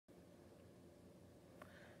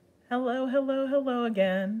Hello, hello, hello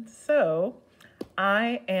again. So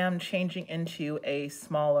I am changing into a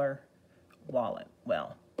smaller wallet.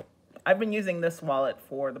 Well, I've been using this wallet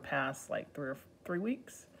for the past like 3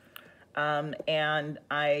 weeks. And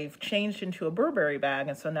I've changed into a Burberry bag,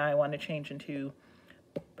 and so now I want to change into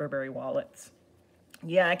Burberry wallets.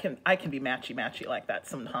 Yeah, I can be matchy like that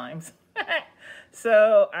sometimes.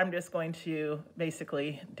 So I'm just going to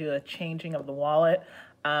basically do a changing of the wallet.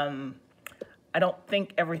 I don't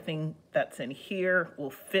think everything that's in here will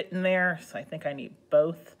fit in there, so I think I need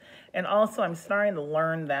both. And also I'm starting to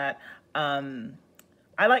learn that I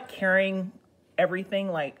like carrying everything,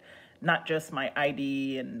 like not just my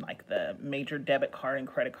ID and like the major debit card and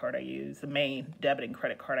credit card I use, the main debit and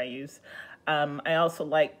credit card I use. I also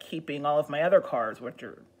like keeping all of my other cards, which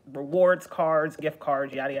are rewards cards, gift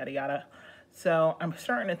cards, yada, yada, yada. So I'm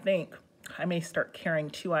starting to think I may start carrying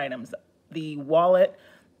two items: the wallet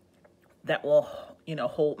that will,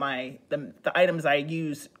 hold the items I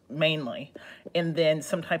use mainly, and then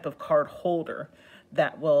some type of card holder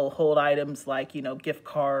that will hold items like, gift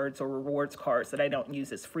cards or rewards cards that I don't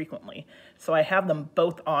use as frequently. So I have them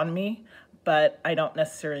both on me, but I don't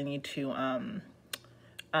necessarily need to,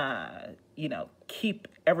 keep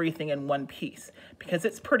everything in one piece because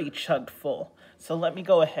it's pretty chugged full. So let me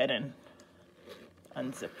go ahead and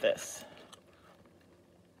unzip this.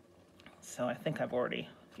 So I think I've already,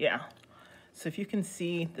 yeah. So if you can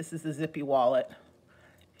see, this is the Zippy wallet,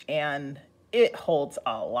 and it holds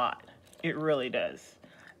a lot. It really does.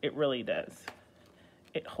 It really does.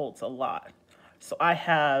 It holds a lot. So I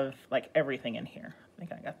have like everything in here. I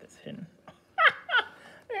think I got this hidden.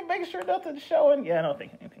 Make sure nothing's showing. Yeah, I don't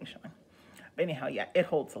think anything's showing. But anyhow, yeah, it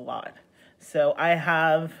holds a lot. So I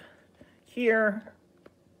have here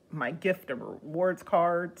my gift and rewards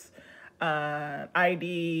cards,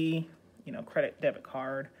 ID, credit, debit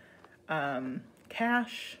card,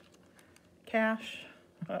 cash,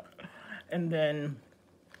 and then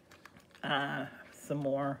some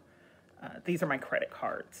more. These are my credit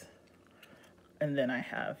cards. And then I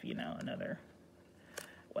have, another,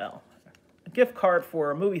 a gift card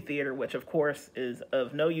for a movie theater, which of course is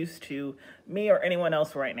of no use to me or anyone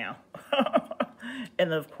else right now.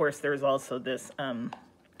 And of course, there's also this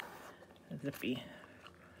zippy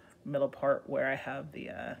middle part where I have the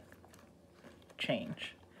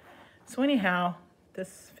change. So anyhow,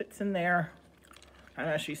 this fits in there. I don't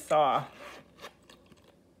know if you saw,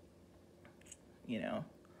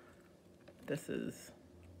 this is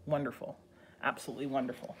wonderful, absolutely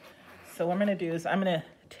wonderful. So what I'm gonna do is I'm gonna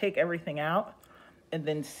take everything out and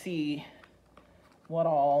then see what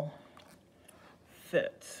all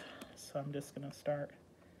fits. So I'm just gonna start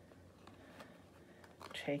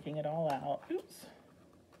taking it all out. Oops.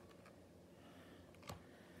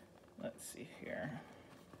 Let's see here.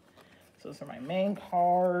 So those are my main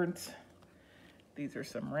cards. These are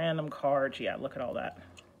some random cards. Yeah, look at all that.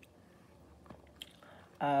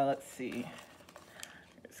 Let's see.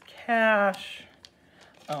 There's cash.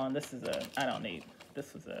 Oh, and this is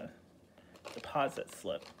this was a deposit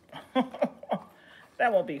slip.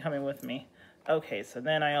 That won't be coming with me. Okay, so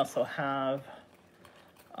then I also have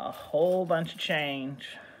a whole bunch of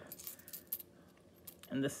change.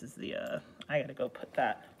 And this is the, I gotta go put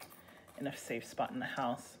that in a safe spot in the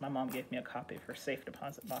house. My mom gave me a copy of her safe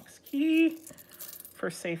deposit box key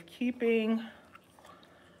for safekeeping.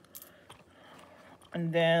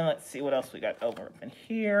 And then let's see what else we got over up in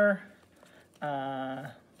here.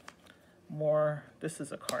 More, this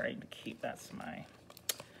is a card I need to keep. That's my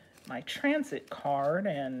transit card,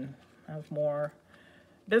 and I have more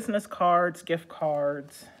business cards, gift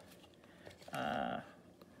cards.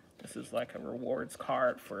 This is like a rewards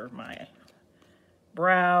card for my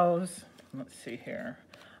brows. Let's see here.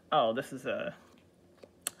 Oh, this is a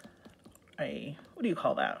what do you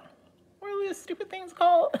call that? What are these stupid things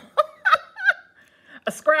called?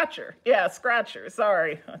 A scratcher. Yeah, a scratcher.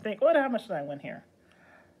 Sorry. I think, how much did I win here?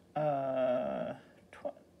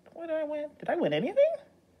 What did I win? Did I win anything?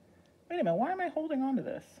 Wait a minute. Why am I holding on to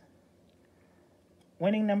this?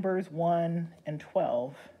 Winning numbers 1 and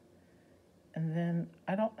 12. And then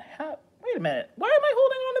I don't have, wait a minute. Why am I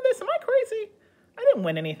holding on to this? Am I crazy? I didn't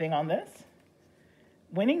win anything on this.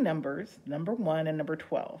 Winning numbers, number 1 and number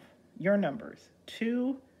 12. Your numbers,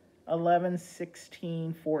 2, 11,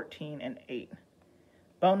 16, 14, and 8.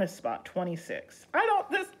 Bonus spot, 26. I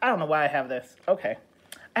don't know why I have this. Okay.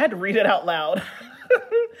 I had to read it out loud.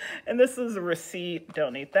 And this is a receipt.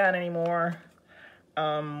 Don't need that anymore.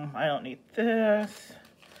 I don't need this.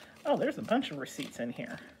 Oh, there's a bunch of receipts in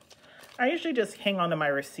here. I usually just hang on to my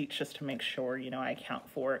receipts just to make sure, I account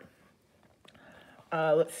for it.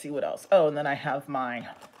 Let's see what else. Oh, and then I have my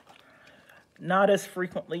not as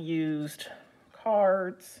frequently used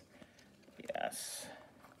cards. Yes.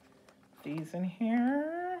 These in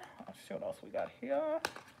here. I'll see what else we got here.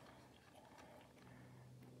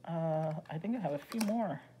 I think I have a few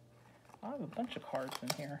more. I have a bunch of cards in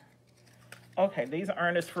here. Okay, these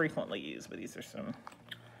aren't as frequently used, but these are some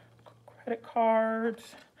credit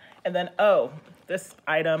cards. And then, oh, this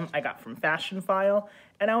item I got from Fashion File,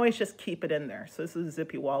 and I always just keep it in there. So this is a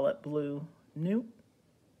Zippy Wallet Blue Nude.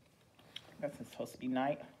 That's supposed to be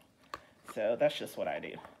night. So that's just what I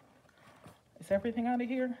do. Is everything out of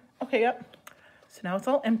here? Okay, yep. So now it's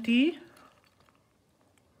all empty.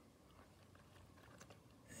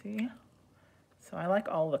 See? So I like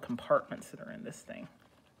all the compartments that are in this thing.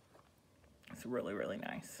 It's really, really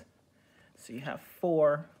nice. So you have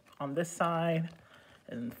 4 on this side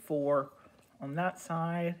and 4 on that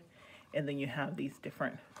side. And then you have these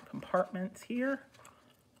different compartments here.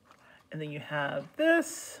 And then you have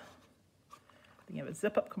this. Then you have a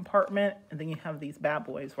zip-up compartment. And then you have these bad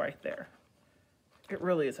boys right there. It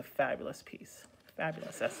really is a fabulous piece.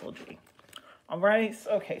 Fabulous SLG. All right.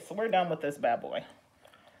 Okay, so we're done with this bad boy.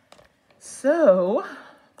 So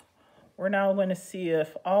we're now going to see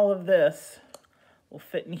if all of this will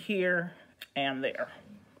fit in here and there.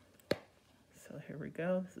 So here we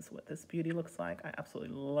go. This is what this beauty looks like. I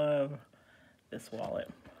absolutely love this wallet.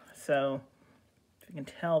 So if you can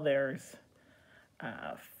tell, there's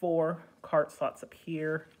 4 card slots up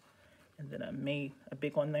here, and then a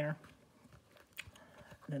big one there.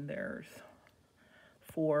 And then there's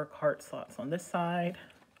 4 card slots on this side.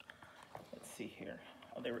 Let's see here.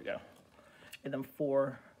 Oh, there we go. And then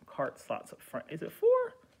 4 card slots up front. Is it 4?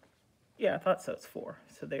 Yeah, I thought so. It's 4.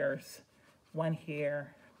 So there's 1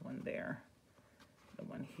 here, 1 there, and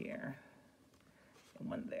 1 here, and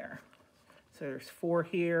 1 there. So there's 4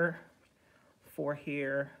 here, 4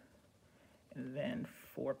 here, and then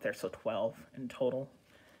 4 up there. So 12 in total.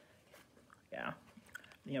 Yeah.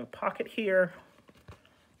 You have a pocket here,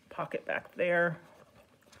 pocket back there,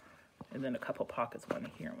 and then a couple pockets,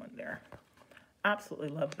 1 here and 1 there. Absolutely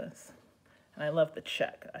love this. And I love the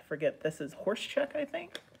check. I forget, this is horse check, I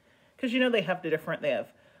think. Because, you know, they have they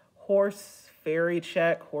have horse, fairy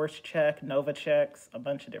check, horse check, Nova checks, a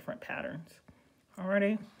bunch of different patterns.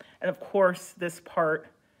 Alrighty. And of course, this part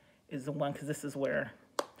is the one, because this is where,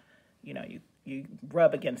 you know, you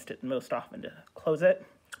rub against it most often to close it.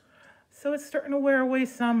 So it's starting to wear away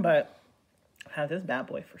some, but I've had this bad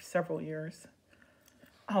boy for several years.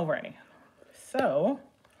 Alrighty. So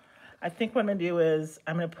I think what I'm going to do is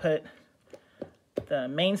I'm going to put the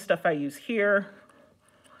main stuff I use here,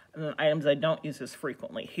 and then items I don't use as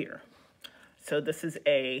frequently here. So this is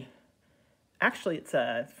actually it's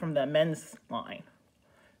from the men's line.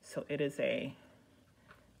 So it is a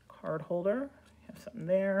card holder. You have something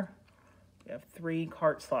there. You have 3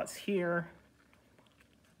 card slots here.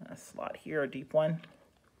 A slot here, a deep one.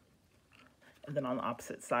 And then on the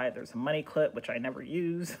opposite side, there's a money clip, which I never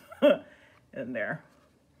use, in there.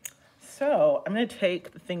 So I'm going to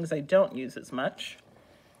take the things I don't use as much.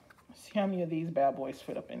 See how many of these bad boys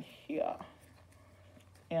fit up in here.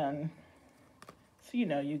 And so, you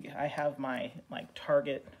know, I have my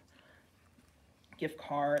Target gift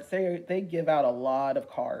cards. They give out a lot of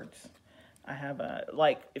cards. I have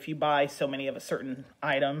if you buy so many of a certain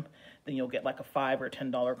item, then you'll get like a $5 or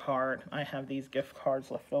 $10 card. I have these gift cards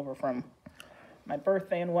left over from my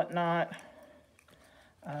birthday and whatnot.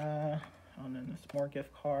 And then there's more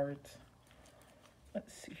gift cards.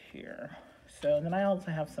 Let's see here. So then I also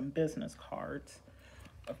have some business cards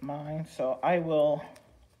of mine. So I will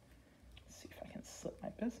see if I can slip my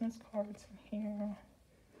business cards in here.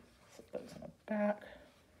 Slip those in the back.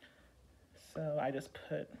 So I just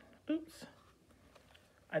put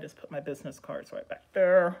my business cards right back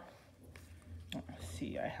there. Let's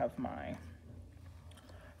see, I have my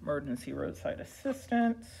emergency roadside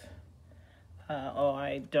assistance.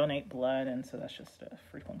 I donate blood, and so that's just a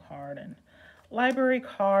frequent card. And library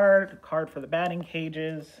card for the batting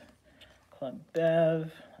cages, Club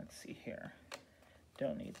Bev. Let's see here.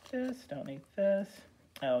 Don't need this, don't need this.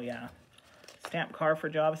 Oh yeah, stamp card for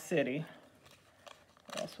Java City.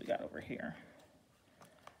 What else we got over here?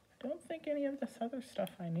 Don't think any of this other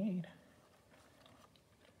stuff I need.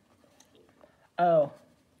 Oh,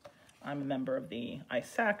 I'm a member of the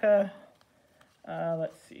ISACA.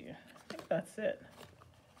 Let's see. I think that's it.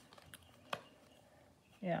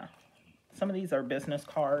 Yeah. Some of these are business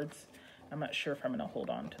cards. I'm not sure if I'm going to hold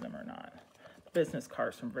on to them or not. Business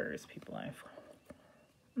cards from various people I've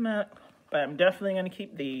met. But I'm definitely going to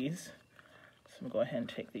keep these. So I'm going to go ahead and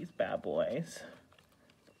take these bad boys.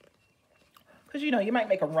 Because, you know, you might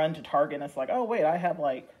make a run to Target and it's like, oh, wait, I have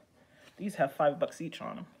these have $5 each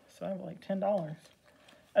on them. So so I have like $10.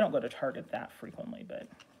 I don't go to Target that frequently, but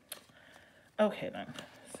okay then.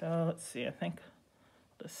 So let's see, I think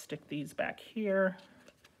I'll just stick these back here.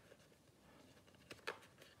 Are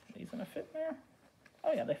these gonna fit there?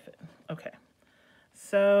 Oh yeah, they fit. Okay.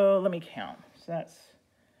 So let me count. So that's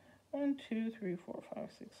 1, 2, 3, 4, 5,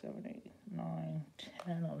 6, 7, 8, 9,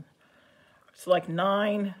 10. 11. So like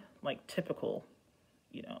 9, like typical,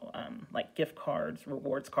 you know, like gift cards,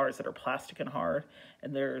 rewards cards that are plastic and hard.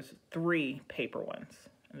 And there's 3 paper ones,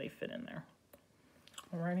 and they fit in there.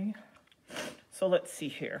 Alrighty. So let's see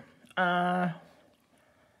here. Well,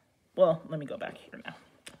 let me go back here now.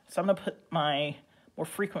 So I'm gonna put my more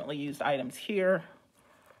frequently used items here.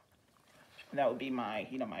 And that would be my,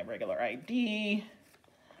 you know, my regular ID,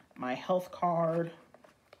 my health card,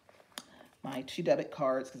 my 2 debit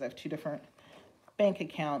cards, because I have 2 different bank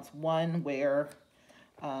accounts. One where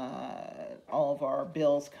all of our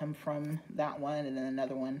bills come from that one, and then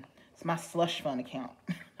another one, it's my slush fund account.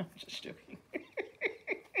 I'm just joking.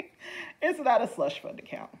 It's not a slush fund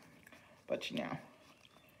account, but you know.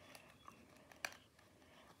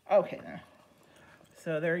 Okay, then.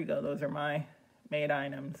 So there you go. Those are my main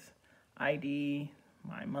items. ID,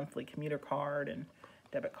 my monthly commuter card, and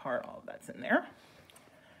debit card, all of that's in there.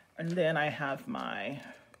 And then I have my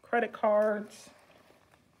credit cards.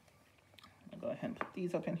 I'll go ahead and put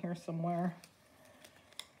these up in here somewhere.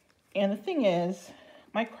 And the thing is,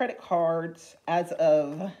 my credit cards, as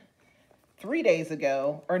of 3 days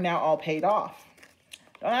ago, are now all paid off.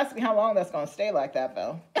 Don't ask me how long that's going to stay like that,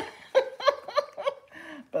 though.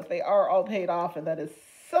 But they are all paid off, and that is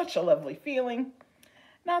such a lovely feeling.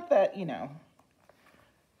 Not that, you know.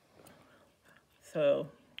 So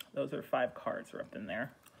those are 5 cards are up in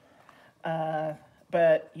there.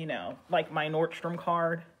 But, you know, like my Nordstrom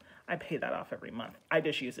card, I pay that off every month. I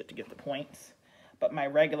just use it to get the points. But my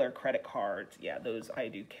regular credit cards, yeah, those I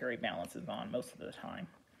do carry balances on most of the time.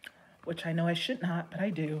 Which I know I should not, but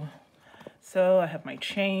I do. So I have my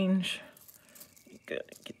change. Good.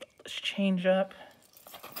 Get this change up.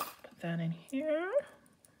 Put that in here.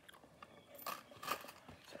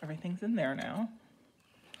 So everything's in there now.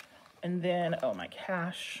 And then, oh, my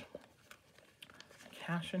cash.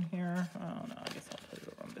 Cash in here. Oh, no, I guess I'll put it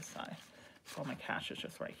over on this side. So all my cash is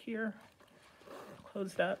just right here.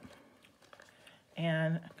 Closed up.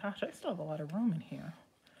 And, gosh, I still have a lot of room in here.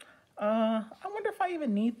 I wonder if I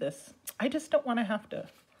even need this. I just don't want to have to.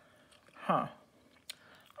 I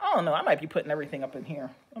don't know. I might be putting everything up in here.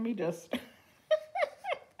 Let me just.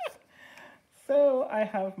 So I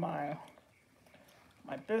have my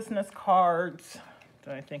business cards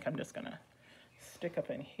that I think I'm just going to stick up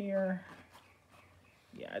in here.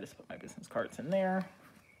 Yeah, I just put my business cards in there.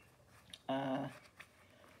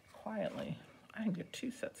 Quietly. I can get 2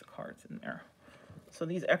 sets of cards in there. So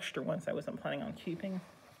these extra ones I wasn't planning on keeping.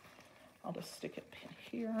 I'll just stick it in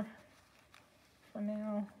here for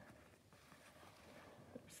now.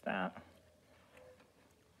 There's that.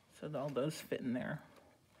 So all those fit in there.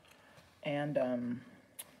 And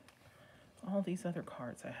all these other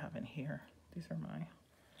cards I have in here. These are my...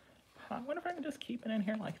 I wonder if I can just keep it in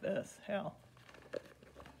here like this. Hell.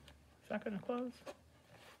 Is that going to close?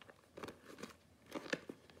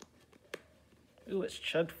 Ooh, it's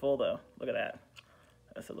chugged full though. Look at that.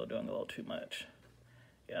 That's doing a little too much.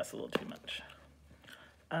 Yeah, that's a little too much.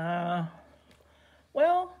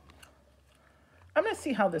 Well, I'm going to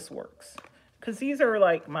see how this works. Because these are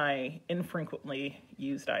like my infrequently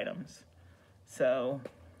used items. So,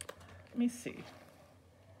 let me see.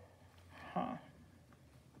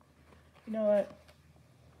 You know what?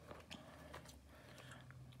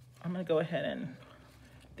 I'm going to go ahead and...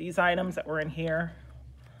 These items that were in here,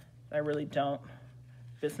 I really don't...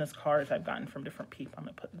 Business cards I've gotten from different people, I'm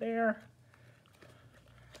going to put there.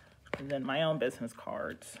 And then my own business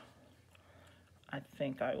cards, I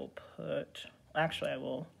think I will put... Actually,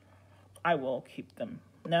 I will keep them.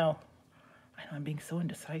 No, I know I'm being so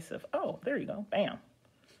indecisive. Oh, there you go. Bam.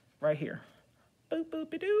 Right here. Boop,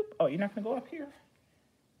 boop-a-doop. Oh, you're not going to go up here?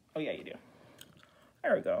 Oh, yeah, you do.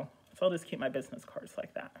 There we go. So I'll just keep my business cards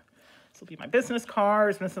like that. So it'll be my business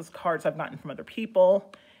cards I've gotten from other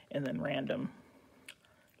people, and then random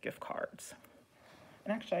gift cards.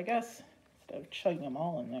 And actually, I guess, instead of chugging them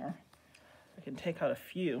all in there, I can take out a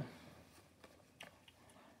few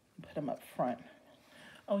and put them up front.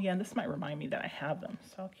 Oh yeah, and this might remind me that I have them,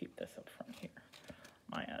 so I'll keep this up front here.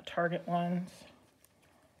 My Target ones.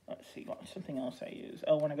 Let's see, what's something else I use?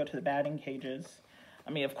 Oh, when I go to the batting cages. I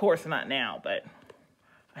mean, of course not now, but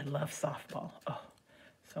I love softball. Oh,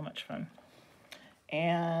 so much fun.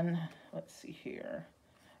 And let's see here.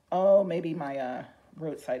 Oh, maybe my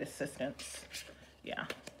roadside assistance. Yeah.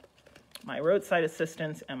 my roadside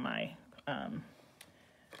assistance and my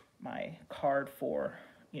my card for,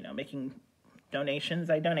 you know, making donations.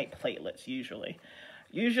 I donate platelets usually.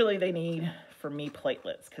 Usually they need, for me,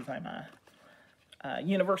 platelets because I'm a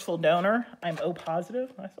universal donor. I'm O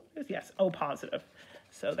positive. I suppose, yes, O positive.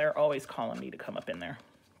 So they're always calling me to come up in there.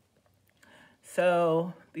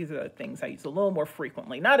 So these are the things I use a little more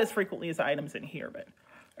frequently. Not as frequently as the items in here, but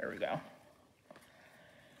there we go.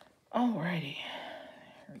 Alrighty,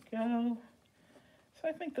 there we go. So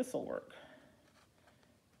I think this will work.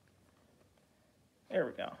 There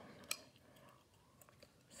we go.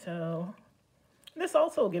 So this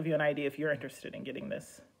also will give you an idea if you're interested in getting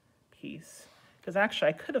this piece. Because actually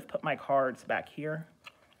I could have put my cards back here.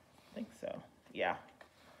 I think so. Yeah,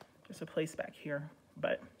 there's a place back here,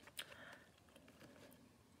 but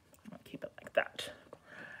I'm gonna keep it like that.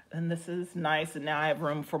 And this is nice, and now I have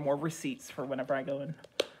room for more receipts for whenever I go and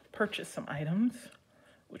purchase some items,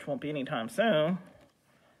 which won't be anytime soon.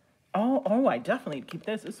 Oh, I definitely need to keep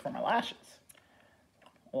this. This is for my lashes.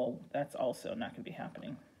 Well, that's also not gonna be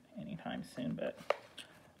happening anytime soon, but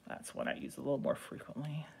that's what I use a little more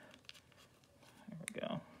frequently. There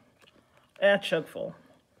we go. Chug full.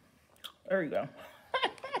 There you go.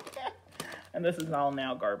 And this is all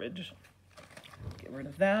now garbage. Get rid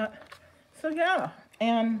of that. So yeah,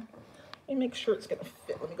 and let me make sure it's gonna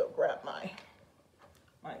fit. Let me go grab my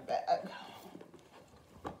bag.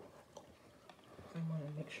 I want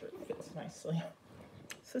to make sure it fits nicely.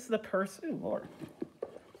 So this is the purse. Ooh, Lord.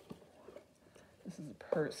 This is the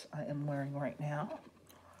purse I am wearing right now.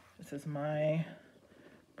 This is my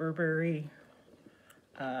Burberry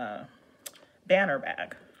Banner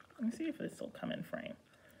bag. Let me see if this will come in frame.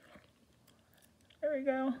 There we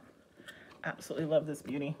go. Absolutely love this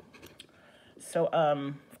beauty. So,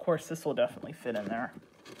 of course, this will definitely fit in there.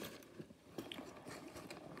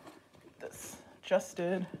 This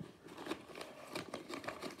adjusted.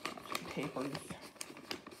 Papers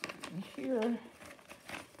in here.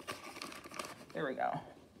 There we go.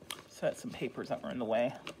 So I had some papers that were in the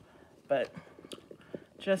way, but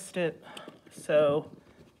just it so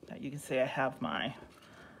that you can see I have my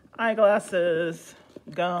eyeglasses,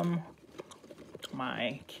 gum,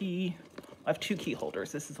 my key. I have 2 key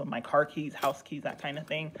holders. This is one of my car keys, house keys, that kind of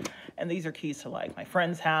thing. And these are keys to like my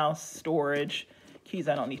friend's house, storage, keys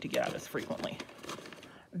I don't need to get out as frequently.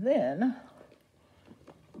 Then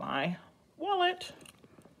my wallet.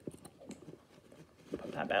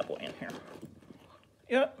 Put that bad boy in here.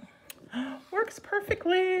 Yep. Works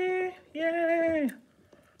perfectly. Yay.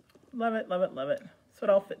 Love it, love it, love it. So it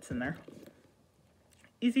all fits in there.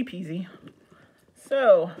 Easy peasy.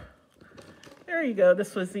 So there you go.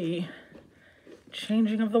 This was the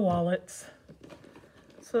changing of the wallets.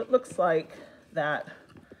 So it looks like that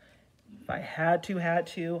if I had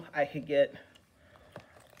to, I could get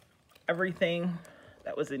everything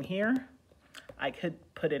that was in here. I could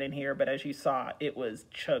put it in here, but as you saw, it was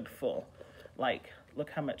chugged full. Like, look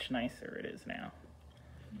how much nicer it is now.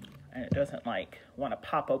 And it doesn't like want to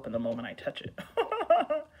pop open the moment I touch it.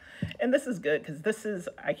 And this is good because this is,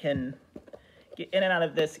 I can get in and out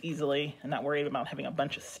of this easily and not worried about having a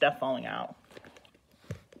bunch of stuff falling out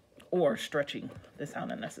or stretching this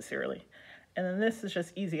out unnecessarily. And then this is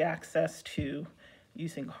just easy access to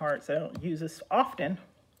using cards. I don't use this often.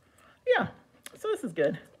 Yeah, so this is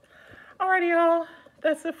good. Alrighty, y'all,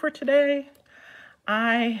 that's it for today.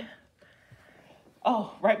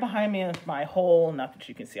 Oh, right behind me is my whole, not that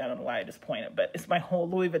you can see, I don't know why I just pointed, but it's my whole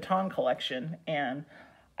Louis Vuitton collection. And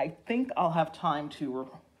I think I'll have time to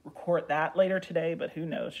record that later today, but who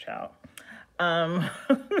knows, child.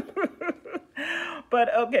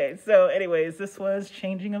 But okay, so anyways, this was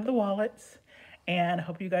changing of the wallets, and I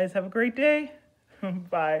hope you guys have a great day.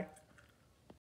 Bye.